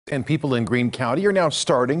And people in Greene County are now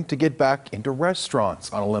starting to get back into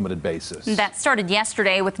restaurants on a limited basis. That started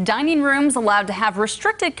yesterday with dining rooms allowed to have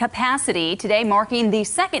restricted capacity. Today marking the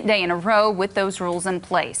second day in a row with those rules in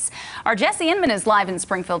place. Our Jesse Inman is live in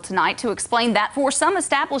Springfield tonight to explain that for some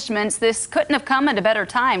establishments this couldn't have come at a better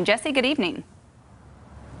time. Jesse, good evening.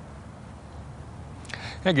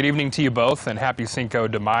 Yeah, good evening to you both, and happy Cinco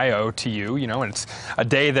de Mayo to you. And it's a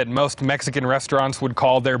day that most Mexican restaurants would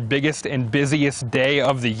call their biggest and busiest day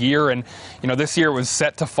of the year. And, this year it was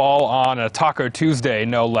set to fall on a Taco Tuesday,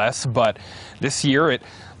 no less. But this year it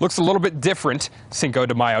looks a little bit different, Cinco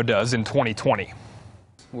de Mayo does, in 2020.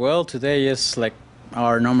 Well, today is like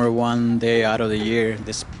our #1 day out of the year.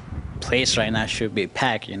 This place right now should be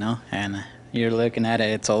packed, and you're looking at it,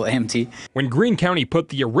 it's all empty. When Greene County put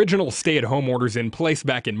the original stay-at-home orders in place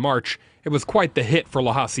back in March, it was quite the hit for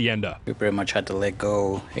La Hacienda. We pretty much had to let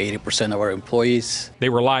go 80% of our employees. They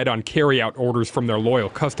relied on carry-out orders from their loyal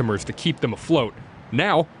customers to keep them afloat.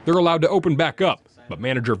 Now, they're allowed to open back up. But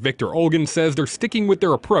manager Victor Olgan says they're sticking with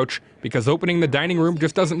their approach because opening the dining room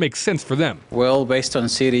just doesn't make sense for them. Well, based on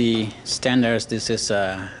city standards, this is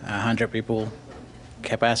 100 people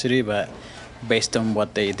capacity, but based on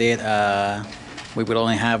what they did, we would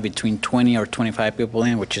only have between 20 or 25 people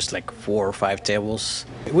in, which is like 4 or 5 tables.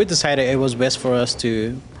 We decided it was best for us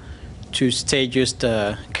to stay just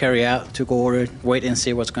carry out, to go order, wait and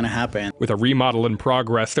see what's going to happen. With a remodel in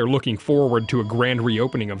progress, they're looking forward to a grand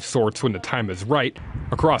reopening of sorts when the time is right.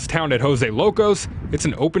 Across town at Jose Loco's, it's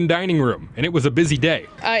an open dining room, and it was a busy day.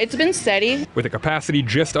 It's been steady. With a capacity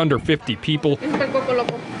just under 50 people,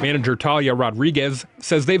 manager Talia Rodriguez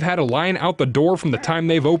says they've had a line out the door from the time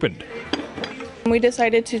they've opened. We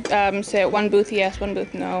decided to sit one booth yes, one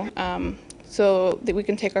booth no, so that we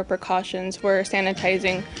can take our precautions. We're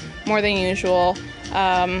sanitizing more than usual.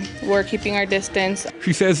 We're keeping our distance.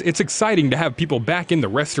 She says it's exciting to have people back in the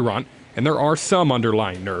restaurant, and there are some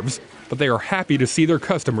underlying nerves, but they are happy to see their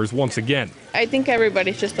customers once again. I think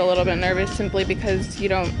everybody's just a little bit nervous simply because you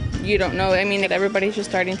don't know. I mean, everybody's just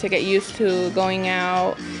starting to get used to going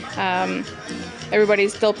out.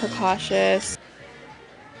 Everybody's still precautious.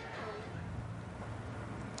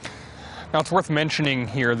 Now, it's worth mentioning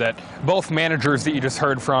here that both managers that you just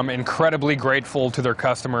heard from, incredibly grateful to their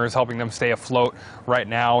customers, helping them stay afloat right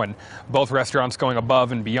now, and both restaurants going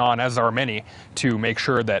above and beyond, as are many, to make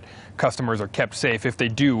sure that customers are kept safe if they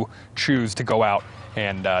do choose to go out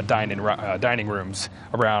and dine in dining rooms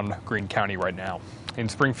around Greene County right now. In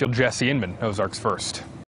Springfield, Jesse Inman, Ozarks First.